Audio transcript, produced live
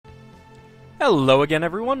Hello again,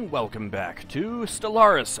 everyone. Welcome back to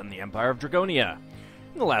Stellaris and the Empire of Dragonia.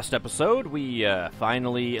 In the last episode, we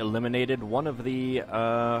finally eliminated one of the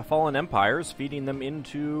fallen empires, feeding them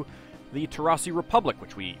into the Terrasi Republic,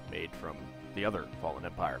 which we made from the other fallen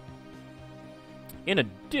empire. In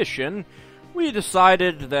addition, we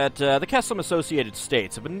decided that the Khessam Associated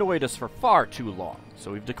States have annoyed us for far too long,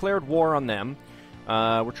 so we've declared war on them.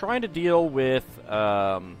 We're trying to deal with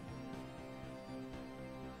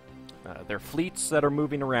their fleets that are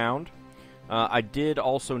moving around. I did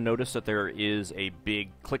also notice that there is a big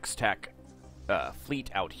Clickstack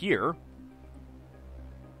fleet out here.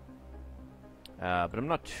 But I'm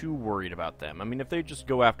not too worried about them. I mean, if they just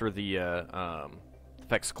go after the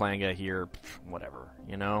Fexklanga here, whatever,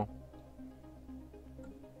 you know?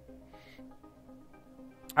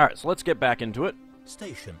 Alright, so let's get back into it.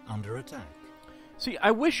 Station under attack. See,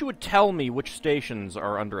 I wish you would tell me which stations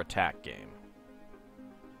are under attack, game.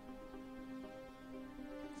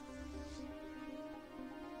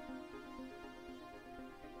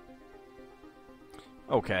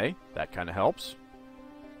 Okay, that kind of helps.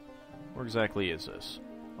 Where exactly is this?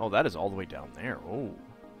 Oh, that is all the way down there. Oh.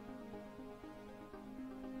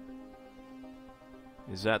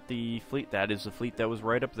 Is that the fleet? That is the fleet that was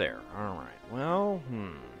right up there. Alright, well,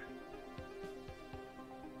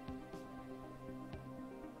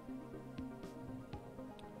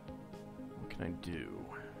 What can I do?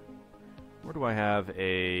 Where do I have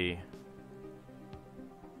a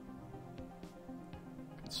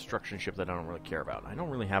construction ship that I don't really care about? I don't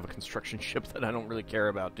really have a construction ship that I don't really care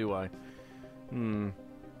about, do I?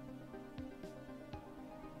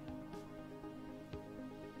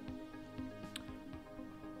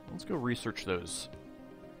 Let's go research those.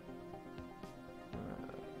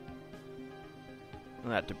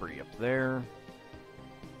 That debris up there.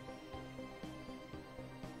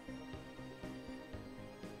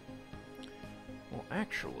 Well,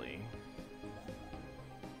 actually,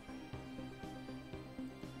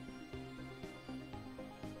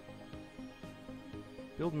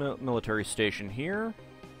 build military station here.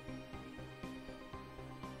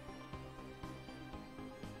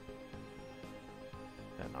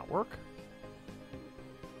 That not work?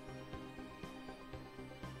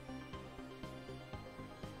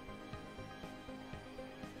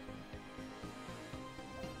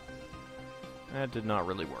 That did not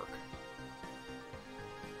really work.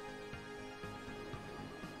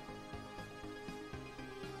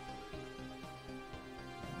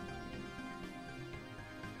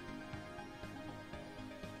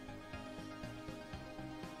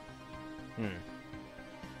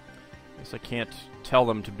 Guess I can't tell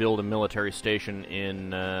them to build a military station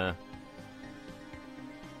in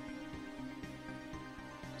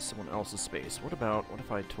someone else's space. What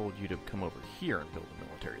if I told you to come over here and build a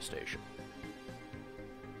military station?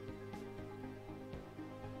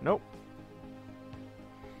 Nope.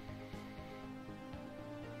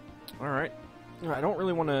 Alright. I don't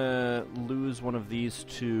really want to lose one of these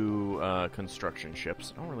two construction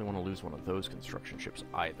ships. I don't really want to lose one of those construction ships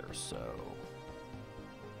either, so...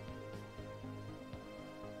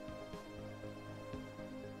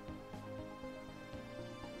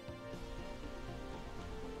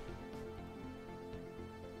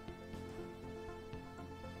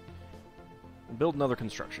 We'll build another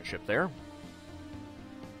construction ship there.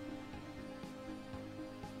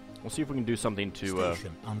 We'll see if we can do something to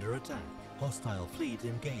Station under attack. Hostile fleet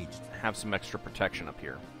engaged. Have some extra protection up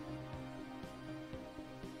here.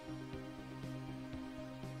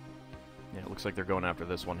 Yeah, it looks like they're going after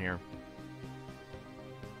this one here.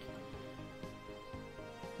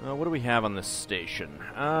 What do we have on this station?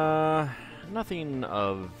 Nothing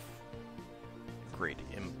of great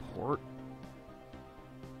import.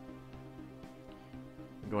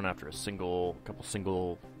 I'm going after a couple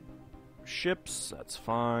single ships, that's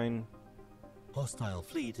fine. Hostile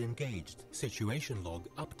fleet engaged. Situation log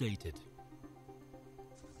updated.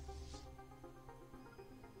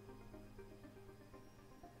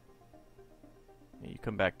 Yeah, you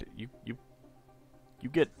come back to you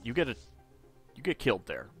get killed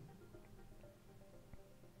there.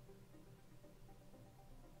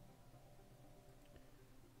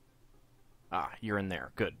 Ah, you're in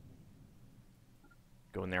there. Good.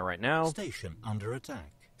 Go in there right now. Station under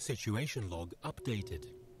attack. Situation log updated.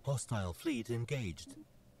 Hostile fleet engaged.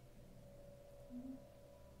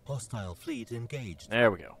 Hostile fleet engaged. There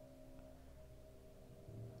we go.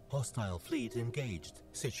 Hostile fleet engaged.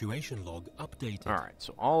 Situation log updated. Alright,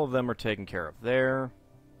 so all of them are taken care of there.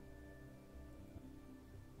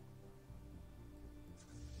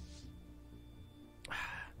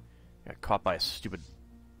 Got caught by a stupid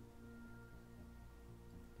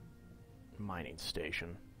mining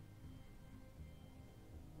station.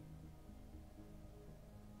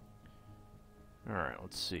 Alright,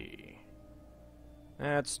 let's see.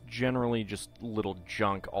 That's generally just little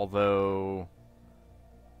junk, although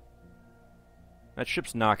that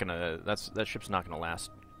ship's not gonna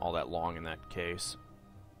last all that long in that case.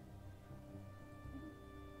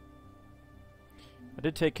 I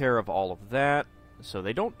did take care of all of that, so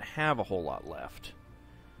they don't have a whole lot left.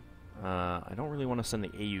 I don't really want to send the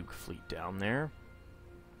AUG fleet down there.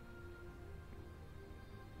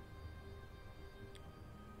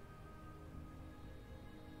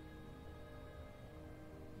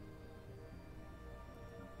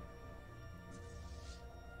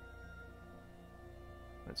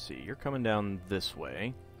 Let's see, you're coming down this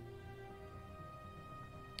way.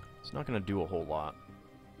 It's not going to do a whole lot.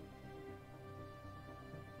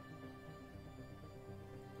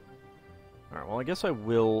 Alright, well I guess I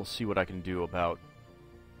will see what I can do about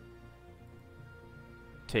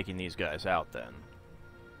taking these guys out then.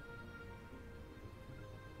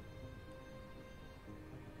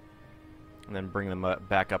 And then bring them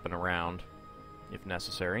back up and around, if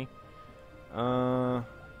necessary.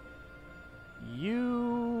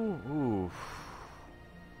 Oof.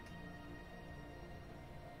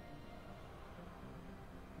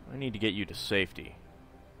 I need to get you to safety.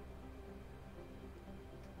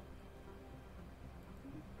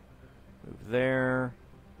 Move there.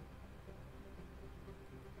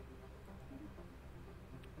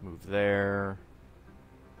 Move there.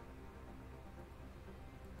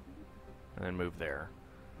 And then move there.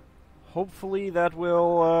 Hopefully that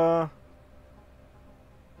will,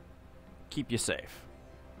 keep you safe.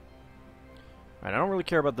 Alright, I don't really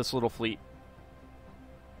care about this little fleet.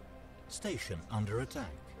 Station under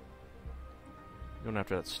attack. Going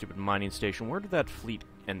after that stupid mining station. Where did that fleet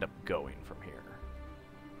end up going from here?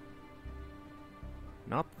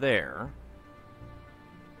 Not there.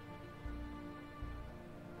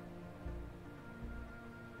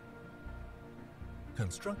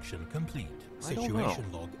 Construction complete. I don't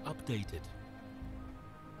Situation log updated.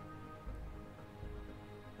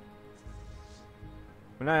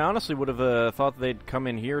 I mean, I honestly would have thought they'd come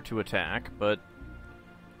in here to attack, but...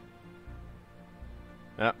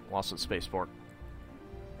 Ah, lost at spaceport.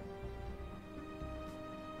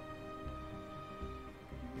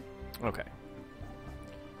 Okay.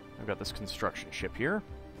 I've got this construction ship here.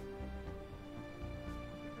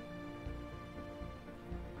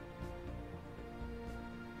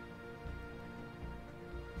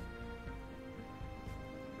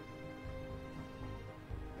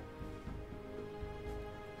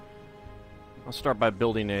 I'll start by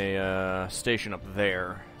building a station up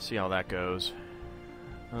there. See how that goes.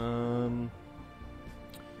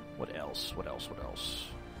 What else? What else? What else?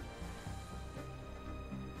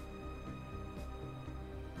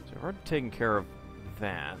 So I've already taken care of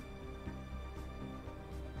that.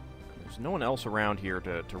 There's no one else around here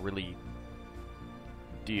to really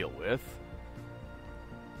deal with.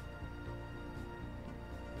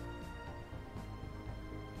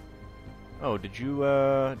 Oh, did you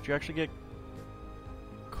actually get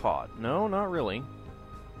caught? No, not really.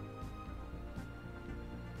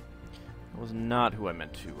 That was not who I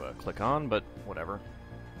meant to click on, but whatever.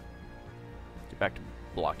 Get back to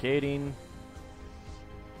blockading.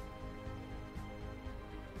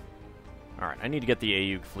 Alright, I need to get the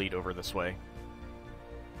AUG fleet over this way.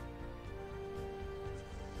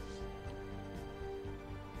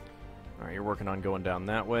 Alright, you're working on going down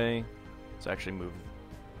that way. Let's actually move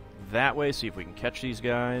that way, see if we can catch these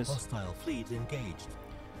guys. Hostile fleet engaged.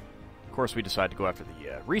 Of course, we decide to go after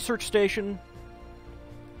the research station.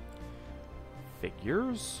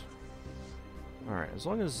 Figures. Alright, as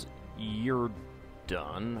long as you're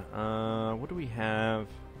done. What do we have?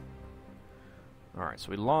 Alright, so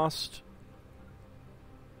we lost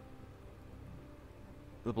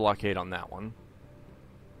the blockade on that one.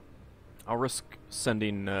 I'll risk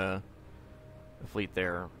sending the fleet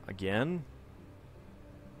there again.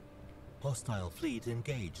 Hostile fleet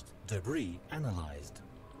engaged. Debris analyzed.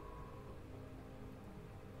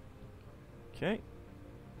 Okay.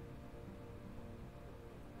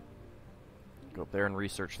 Go up there and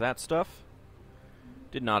research that stuff.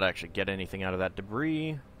 Did not actually get anything out of that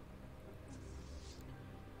debris.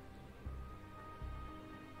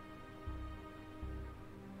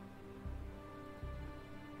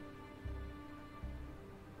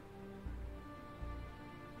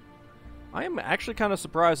 I am actually kind of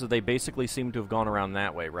surprised that they basically seem to have gone around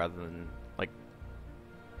that way rather than, like,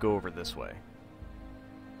 go over this way.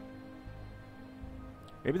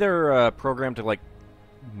 Maybe they're programmed to, like,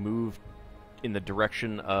 move in the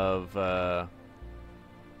direction of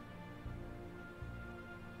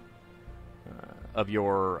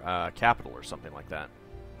your capital or something like that.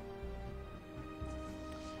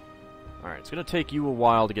 Alright, it's going to take you a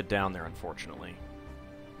while to get down there, unfortunately.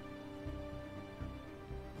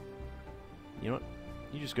 You know what?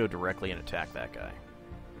 You just go directly and attack that guy.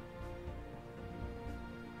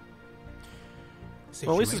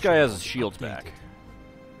 Well, at least this guy has his shields back.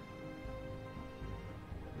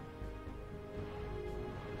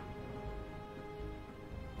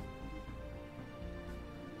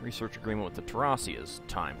 Research agreement with the Terrasi is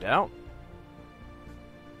timed out.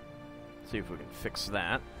 See if we can fix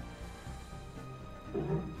that.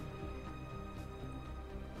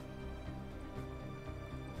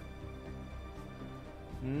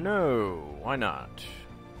 No, why not?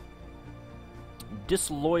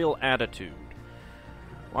 Disloyal attitude.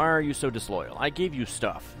 Why are you so disloyal? I gave you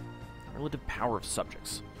stuff. Relative power of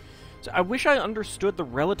subjects. So I wish I understood the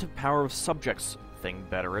relative power of subjects thing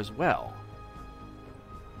better as well.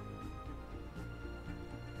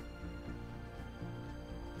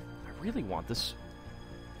 I really want this.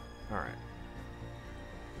 Alright.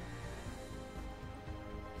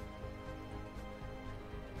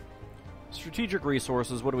 Strategic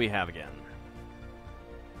resources, what do we have again?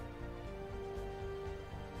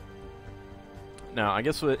 No, I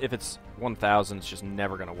guess if it's 1,000, it's just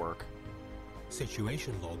never going to work.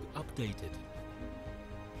 Situation log updated.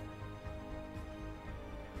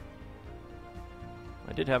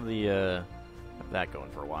 I did have the that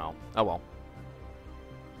going for a while. Oh well.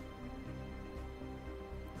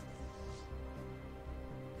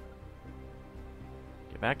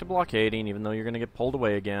 Get back to blockading, even though you're going to get pulled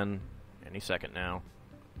away again any second now.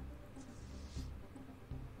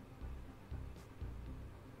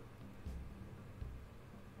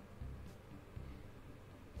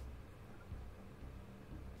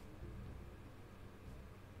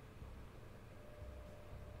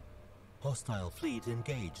 Hostile fleet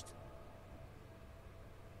engaged.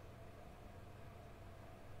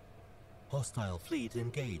 Hostile fleet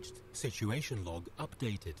engaged. Situation log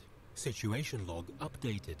updated. Situation log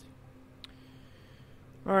updated.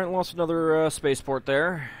 Alright, lost another spaceport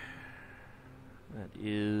there. That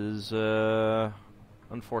is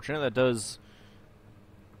unfortunate. That does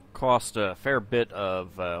cost a fair bit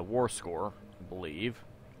of war score, I believe.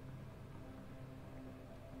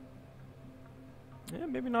 Yeah,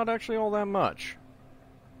 maybe not actually all that much.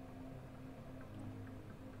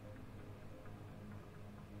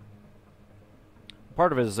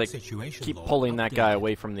 Part of it is they keep pulling that guy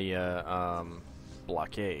away from the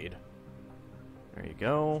blockade. There you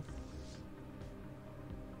go.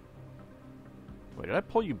 Wait, did I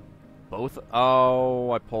pull you both?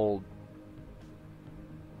 Oh, I pulled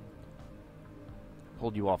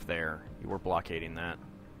you off there. You were blockading that.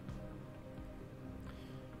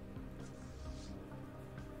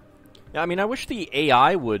 Yeah, I mean, I wish the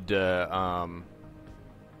AI would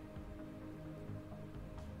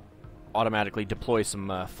automatically deploy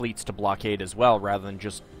some fleets to blockade as well, rather than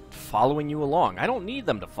just following you along. I don't need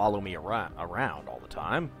them to follow me around all the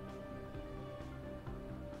time.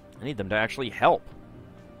 I need them to actually help.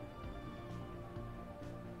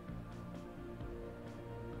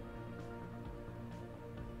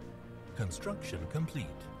 Construction complete.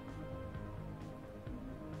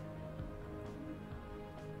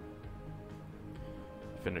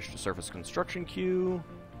 Finished the surface construction queue.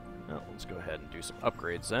 Well, let's go ahead and do some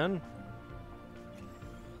upgrades then.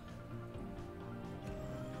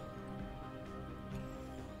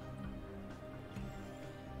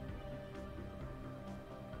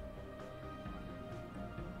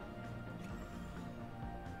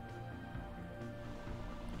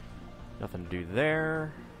 Nothing to do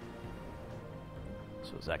there.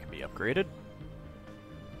 So that can be upgraded.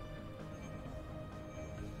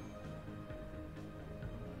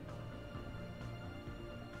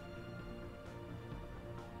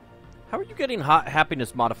 How are you getting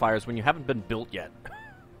happiness modifiers when you haven't been built yet?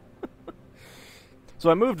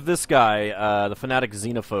 So I moved this guy, the fanatic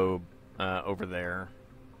xenophobe, over there.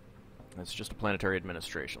 That's just a planetary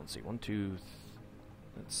administration. Let's see, 1, 2,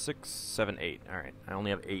 that's 6, 7, 8. All right, I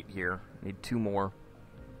only have 8 here. I need 2 more.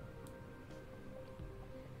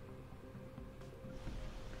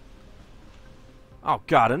 Oh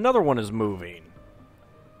god, another one is moving.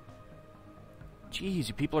 Jeez,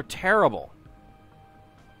 you people are terrible.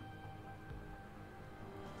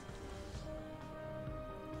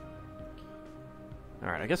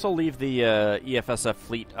 Alright, I guess I'll leave the EFSF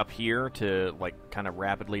fleet up here to, like, kind of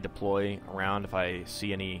rapidly deploy around if I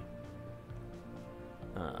see any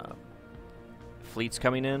fleets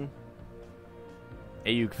coming in.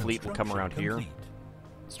 AU fleet will come around here.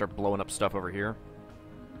 Start blowing up stuff over here.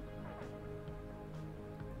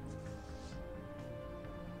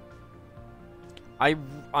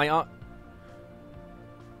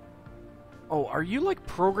 Oh, are you, like,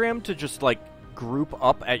 programmed to just, like, group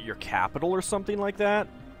up at your capital or something like that?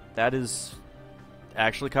 That is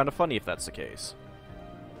actually kind of funny if that's the case.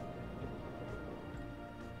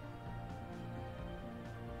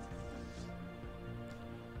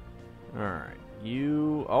 Alright,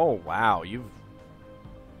 you... Oh, wow, you've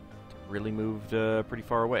really moved pretty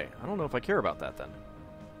far away. I don't know if I care about that, then.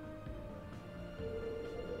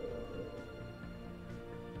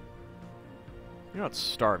 You're not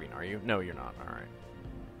starving, are you? No, you're not. Alright.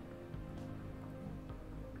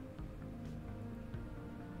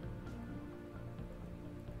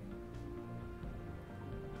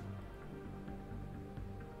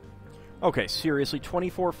 Okay, seriously,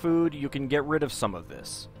 24 food, you can get rid of some of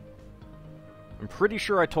this. I'm pretty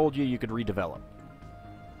sure I told you you could redevelop.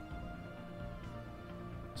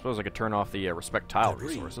 Suppose I could turn off the respect tile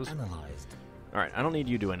resources. Alright, I don't need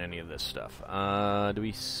you doing any of this stuff. Do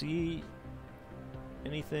we see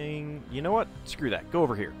anything? You know what? Screw that. Go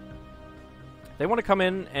over here. They want to come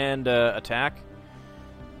in and attack.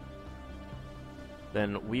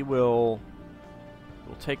 Then we'll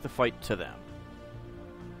take the fight to them.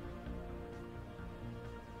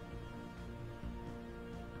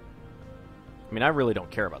 I mean, I really don't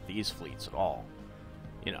care about these fleets at all.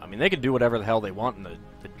 You know, I mean, they can do whatever the hell they want in the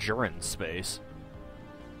Jurin space.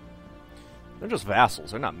 They're just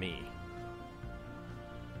vassals. They're not me.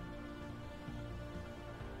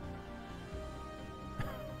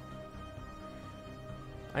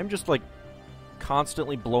 I'm just, like,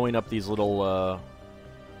 constantly blowing up these little,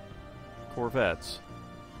 corvettes.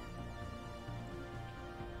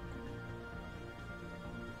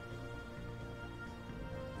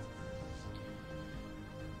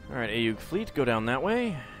 Alright, Ayug fleet, go down that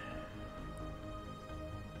way.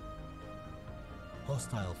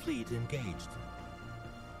 Hostile fleet engaged.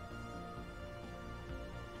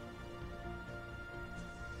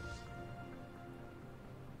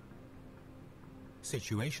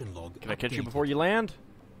 Situation log. Can I catch you before you land?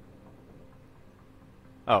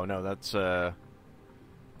 Oh, no, that's,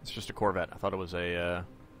 it's just a corvette. I thought it was a,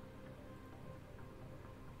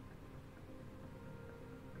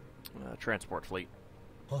 transport fleet.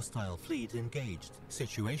 Hostile fleet engaged.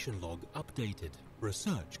 Situation log updated.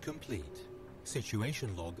 Research complete.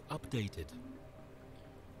 Situation log updated.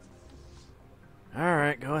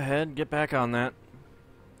 Alright, go ahead. Get back on that.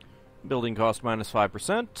 Building cost minus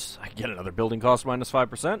 5%. I can get another building cost minus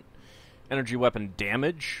 5%. Energy weapon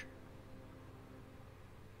damage.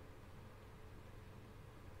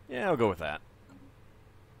 Yeah, I'll go with that.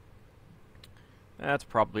 That's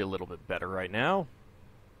probably a little bit better right now.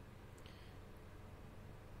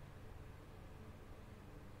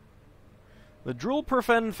 The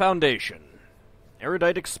Drulperfen Foundation.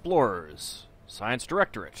 Erudite Explorers. Science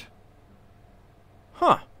Directorate.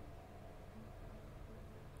 Huh.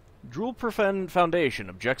 Drulperfen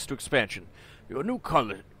Foundation objects to expansion. Your new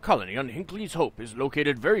colony on Hinckley's Hope is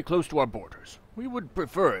located very close to our borders. We would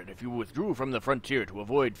prefer it if you withdrew from the frontier to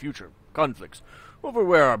avoid future conflicts over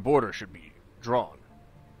where our border should be drawn.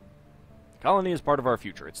 The colony is part of our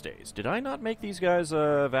future, it stays. Did I not make these guys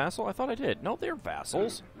a vassal? I thought I did. No, they're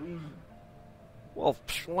vassals. Well,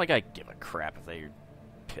 like I give a crap if they're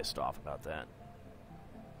pissed off about that.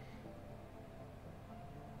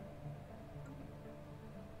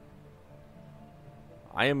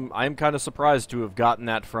 I am kind of surprised to have gotten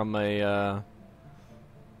that from a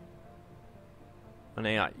an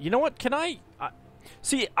AI. You know what? Can I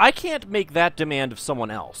see? I can't make that demand of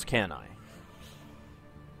someone else, can I?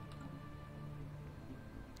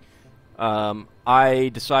 I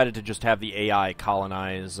decided to just have the AI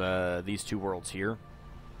colonize these two worlds here.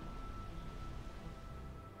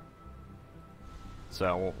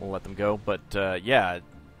 So we'll let them go. But yeah,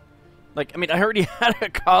 like I mean, I already had a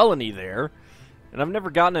colony there. And I've never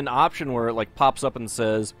gotten an option where it, like, pops up and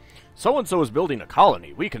says, so-and-so is building a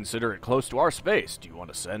colony. We consider it close to our space. Do you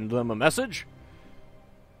want to send them a message?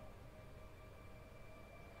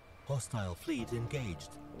 Hostile fleet engaged.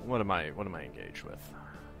 What am I engaged with?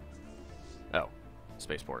 Oh,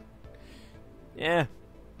 spaceport. Yeah.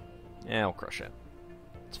 Yeah, I'll crush it.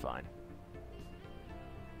 It's fine.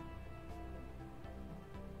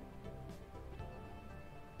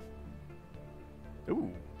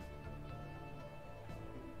 Ooh.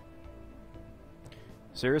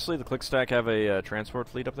 Seriously, the ClickStack have a transport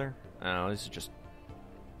fleet up there? Oh, this is just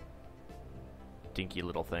dinky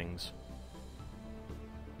little things.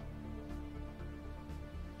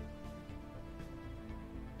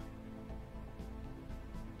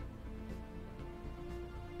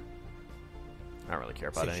 I don't really care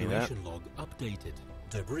about any of that. Situation log updated.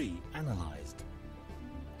 Debris analyzed.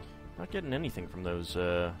 Not getting anything from those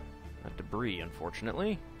that debris,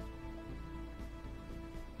 unfortunately.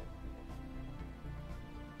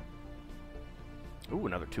 Ooh,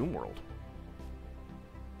 another tomb world.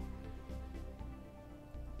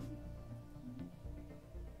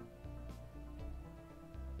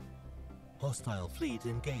 Hostile fleet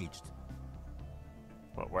engaged.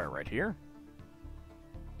 What, where, right here?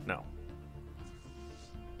 No.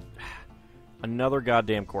 Another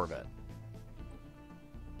goddamn Corvette.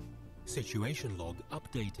 Situation log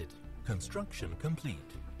updated. Construction complete.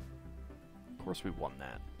 Of course we won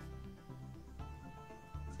that.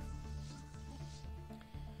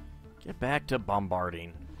 Get back to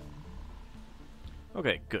bombarding.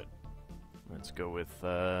 Okay, good. Let's go with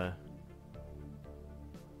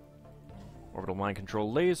orbital mind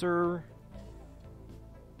control laser,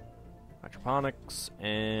 hydroponics,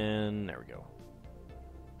 and there we go.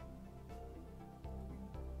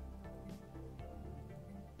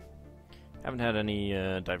 Haven't had any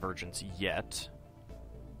divergence yet.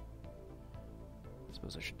 I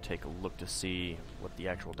suppose I should take a look to see what the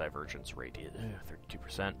actual divergence rate is.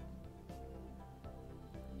 32%.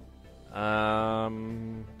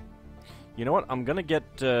 You know what? I'm gonna get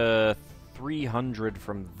 300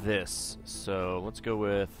 from this, so let's go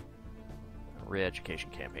with a re-education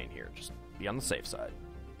campaign here. Just be on the safe side.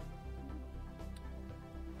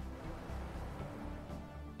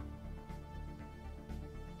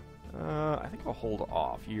 I think I'll hold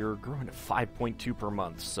off. You're growing at 5.2 per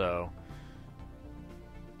month, so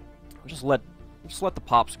I'll just let the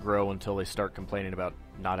pops grow until they start complaining about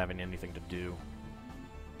not having anything to do.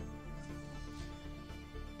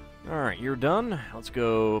 Alright, you're done. Let's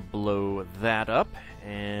go blow that up,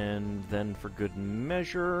 and then for good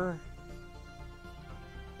measure,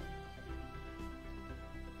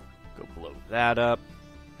 go blow that up.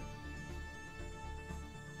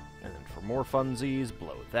 And then for more funsies,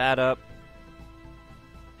 blow that up.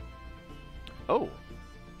 Oh,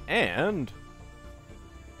 and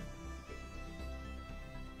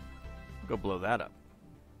go blow that up.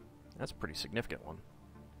 That's a pretty significant one.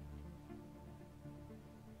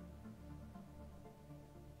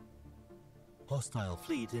 Hostile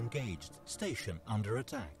fleet engaged. Station under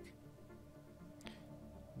attack.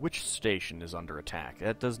 Which station is under attack?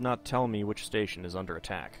 That does not tell me which station is under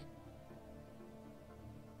attack.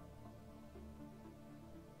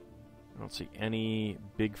 I don't see any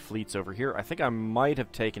big fleets over here. I think I might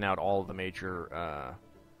have taken out all of the major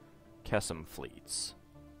Khessam fleets.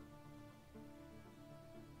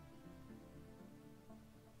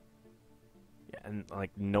 Yeah, and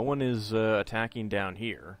like no one is attacking down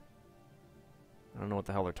here. I don't know what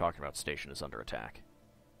the hell they're talking about. Station is under attack.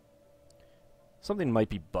 Something might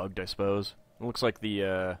be bugged, I suppose. It looks like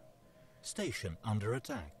the station under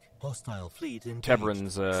attack. Hostile fleet engaged.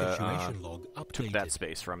 Tebran's Situation log updated. took that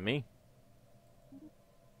space from me.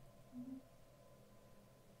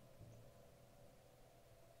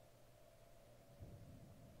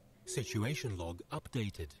 Situation log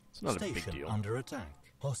updated. It's not Station a big deal. under attack.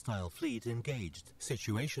 Hostile fleet engaged.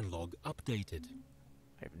 Situation log updated.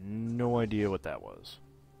 I have no idea what that was.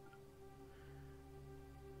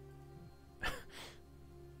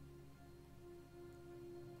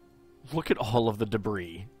 Look at all of the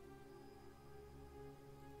debris.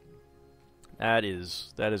 That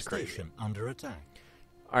is crazy. Station under attack.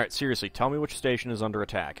 All right, seriously, tell me which station is under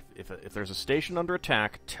attack. If there's a station under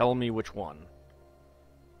attack, tell me which one.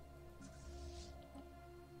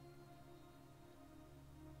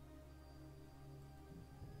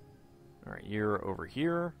 Alright, you're over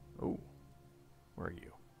here. Oh, where are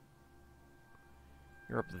you?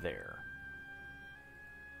 You're up there.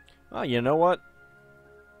 Oh, you know what?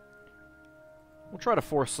 We'll try to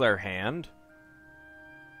force their hand.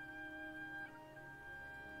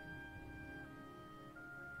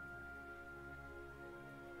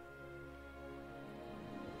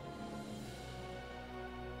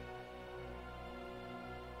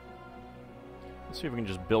 Let's see if we can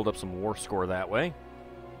just build up some war score that way.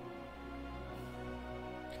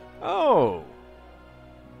 Oh!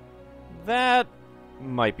 That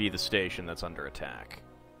might be the station that's under attack.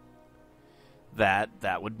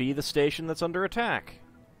 That would be the station that's under attack.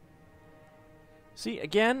 See,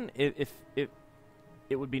 again, if it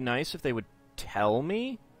would be nice if they would tell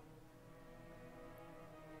me.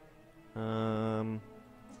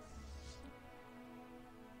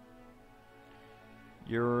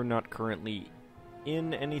 You're not currently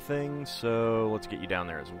in anything, so let's get you down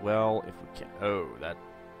there as well if we can. Oh, that...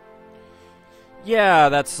 Yeah,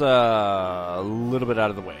 that's a little bit out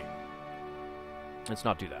of the way. Let's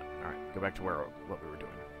not do that. Alright, go back to what we were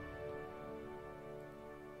doing.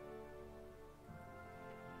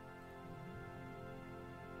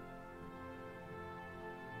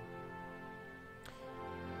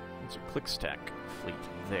 There's a click stack fleet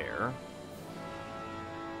there.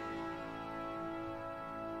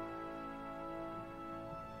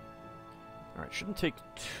 It shouldn't take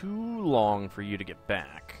too long for you to get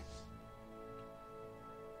back.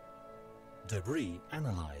 Debris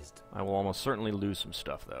analyzed. I will almost certainly lose some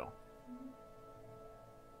stuff, though.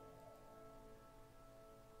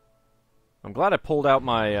 I'm glad I pulled out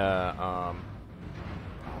my,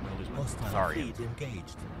 Hostile fleet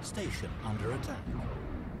engaged. Station under attack.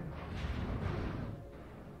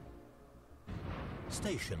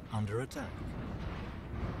 Station under attack.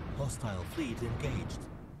 Hostile fleet engaged.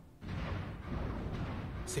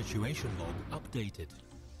 Situation log updated.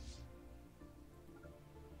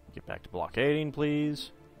 Get back to blockading,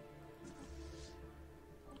 please.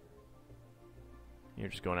 You're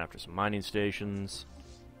just going after some mining stations.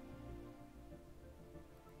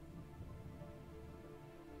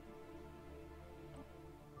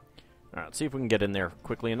 Alright, let's see if we can get in there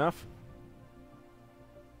quickly enough.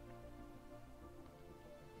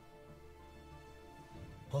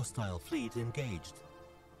 Hostile fleet engaged.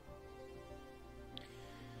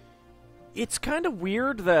 It's kind of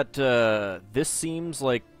weird that this seems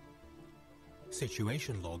like,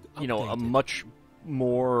 situation log updated. you know, a much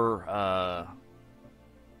more,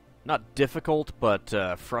 not difficult,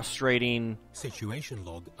 but frustrating situation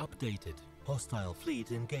log updated. Hostile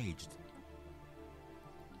fleet engaged.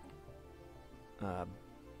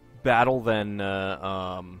 Battle than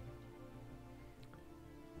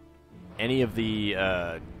any of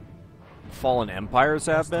the fallen empires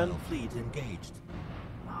have been. Hostile fleet engaged.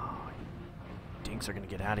 Oh, dinks are gonna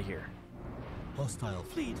get out of here. Hostile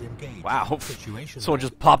fleet engaged. Wow. Situation Someone log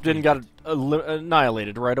just popped in and got updated.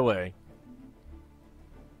 annihilated right away.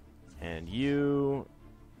 And you...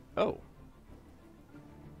 Oh.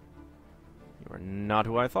 You are not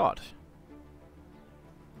who I thought.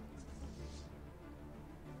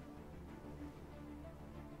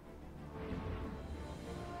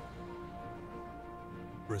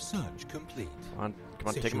 Research complete. Come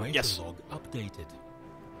on, take Situation him. Yes. log updated.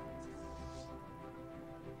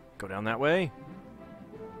 Go down that way.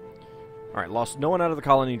 Alright, lost no one out of the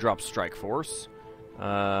colony, dropped strike force. They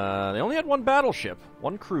only had one battleship,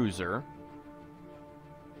 one cruiser.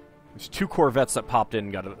 There's 2 corvettes that popped in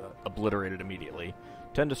and got obliterated immediately.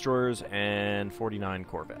 10 destroyers and 49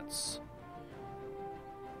 corvettes.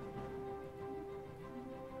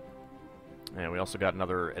 And we also got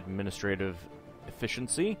another administrative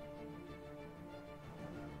efficiency.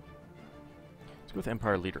 Let's go with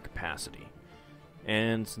Empire Leader Capacity.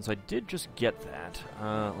 And since I did just get that,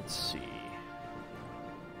 let's see.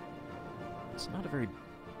 It's not a very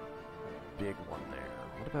big one there.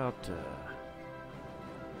 What about, that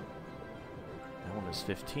one is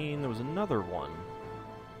 15. There was another one,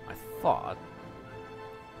 I thought.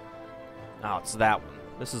 Oh, it's that one.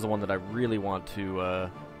 This is the one that I really want to,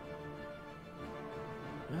 well,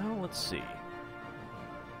 let's see.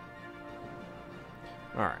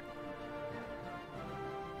 Alright.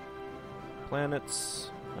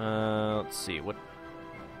 Planets. Let's see. What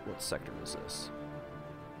sector is this?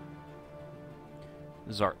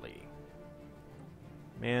 Zartli.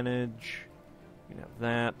 Manage. You can have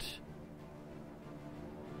that.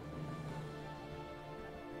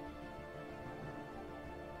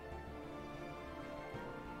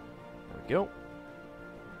 There we go.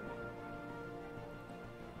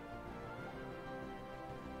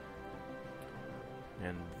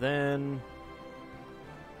 And then...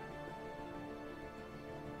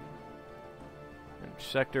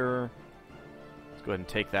 sector. Let's go ahead and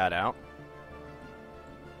take that out.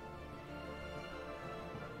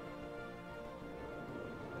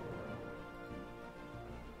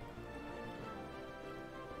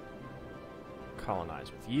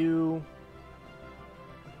 Colonize with you.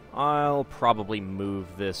 I'll probably move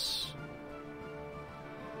this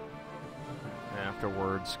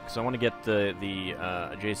afterwards, because I want to get the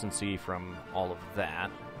adjacency from all of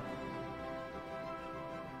that.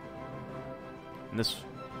 And this,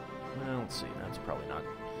 well, let's see, that's probably not...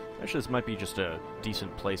 Actually, this might be just a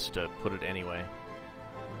decent place to put it anyway.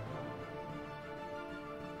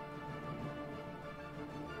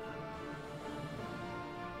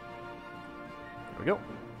 There we go.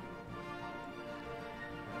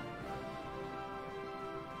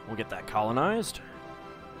 We'll get that colonized.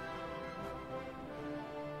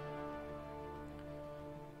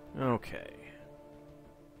 Okay.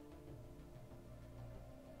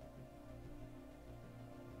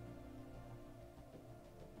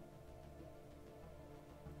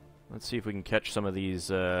 Let's see if we can catch some of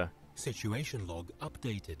these Situation log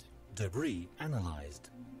updated. Debris analyzed.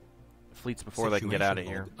 fleets before they can get out of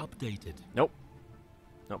here. Updated. Nope.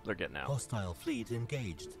 Nope, they're getting out. Hostile fleet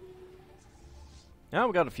engaged. Now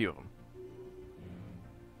we got a few of them.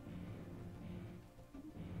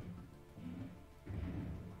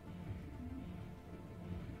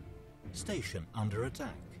 Station under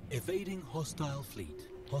attack. Evading hostile fleet.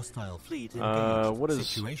 Hostile fleet engaged. What is...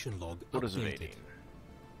 Situation log What is updated. evading?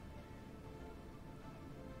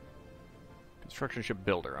 Construction ship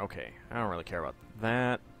builder. Okay, I don't really care about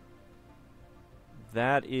that.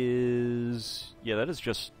 That is... Yeah, that is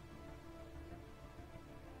just...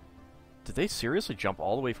 Did they seriously jump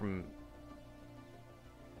all the way from...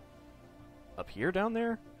 up here down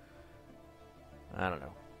there? I don't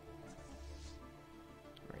know.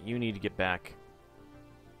 Right, you need to get back...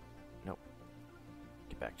 Nope.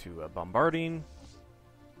 Get back to bombarding.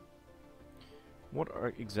 What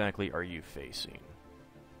exactly are you facing?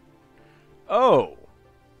 Oh!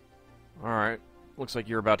 Alright. Looks like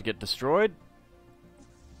you're about to get destroyed.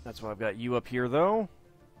 That's why I've got you up here, though.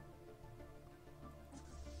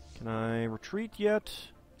 Can I retreat yet?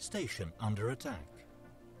 Station under attack.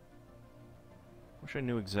 Wish I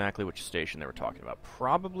knew exactly which station they were talking about.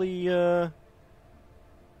 Probably,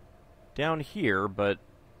 down here, but...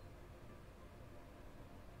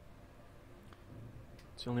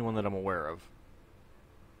 It's the only one that I'm aware of.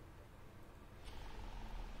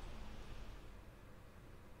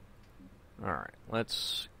 Alright,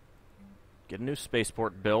 let's get a new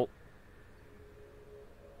spaceport built.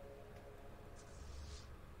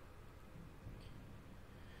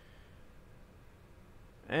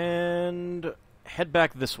 And head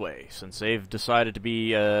back this way, since they've decided to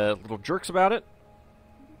be little jerks about it.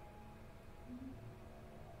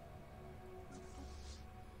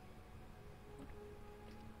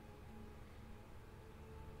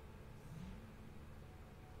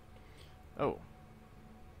 Oh.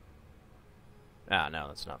 Ah, no,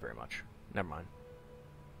 that's not very much. Never mind.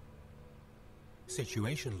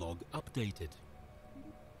 Situation log updated.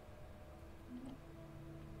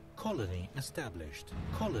 Colony established.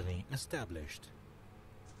 Colony established.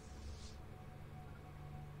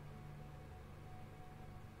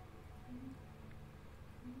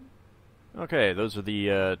 Okay, those are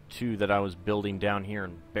the two that I was building down here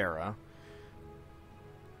in Barra.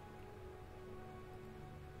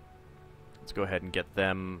 Let's go ahead and get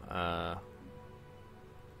them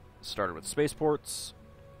started with spaceports.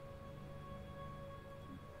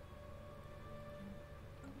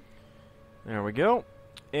 There we go.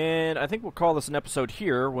 And I think we'll call this an episode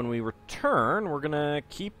here. When we return, we're going to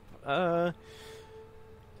keep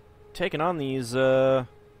taking on these the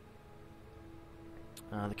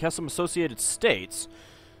Khessam Associated States.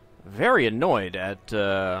 Very annoyed at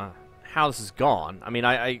how this has gone. I mean,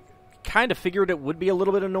 I kind of figured it would be a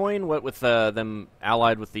little bit annoying with them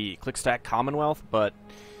allied with the Clickstack Commonwealth, but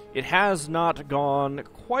it has not gone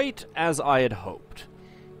quite as I had hoped.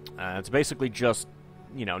 It's basically just,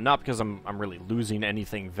 you know, not because I'm really losing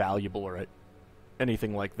anything valuable or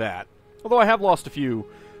anything like that. Although I have lost a few,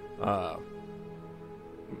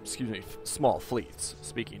 small fleets.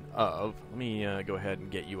 Speaking of, let me go ahead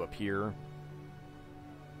and get you up here.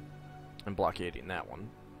 I'm blockading that one.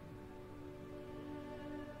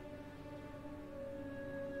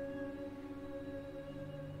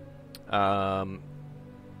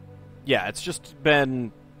 Yeah, it's just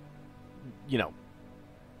been, you know,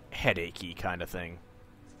 headachy kind of thing.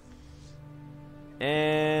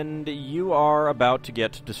 And you are about to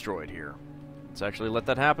get destroyed here. Let's actually let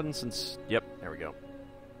that happen since... Yep, there we go.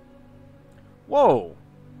 Whoa!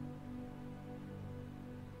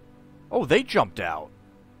 Oh, they jumped out.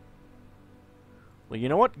 Well, you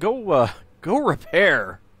know what? Go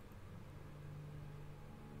repair.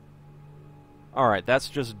 Alright, that's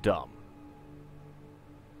just dumb.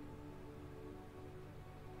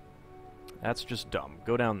 That's just dumb.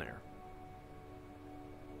 Go down there.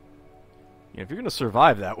 Yeah, if you're going to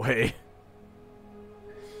survive that way...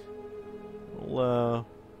 we'll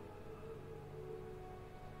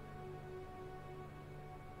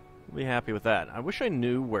be happy with that. I wish I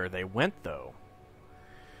knew where they went, though.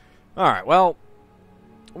 Alright, well...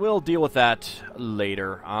 we'll deal with that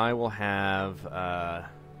later. I will have... I'll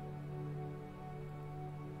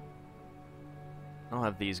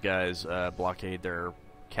have these guys blockade their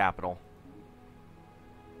capital.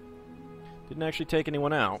 Didn't actually take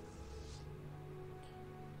anyone out.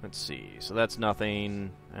 Let's see. So that's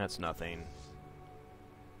nothing. That's nothing.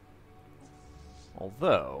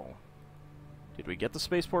 Although, did we get the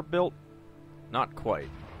spaceport built? Not quite.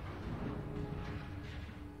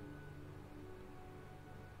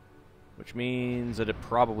 Which means that it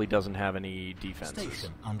probably doesn't have any defenses.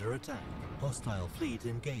 Station under attack. Hostile fleet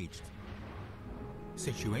engaged.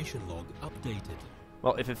 Situation log updated.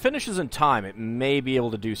 Well, if it finishes in time, it may be able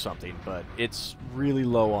to do something, but it's really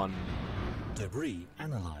low on... Debris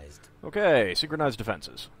analyzed. Okay, synchronized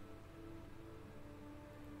defenses.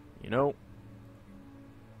 You know,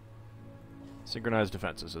 Synchronized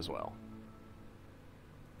defenses as well.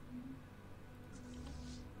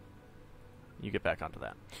 You get back onto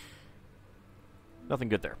that. Nothing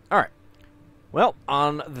good there. Alright. Well,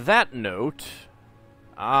 on that note...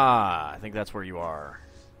 I think that's where you are.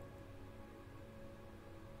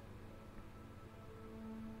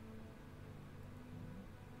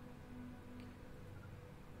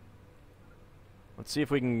 Let's see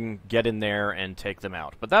if we can get in there and take them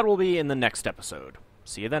out. But that will be in the next episode.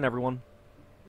 See you then, everyone.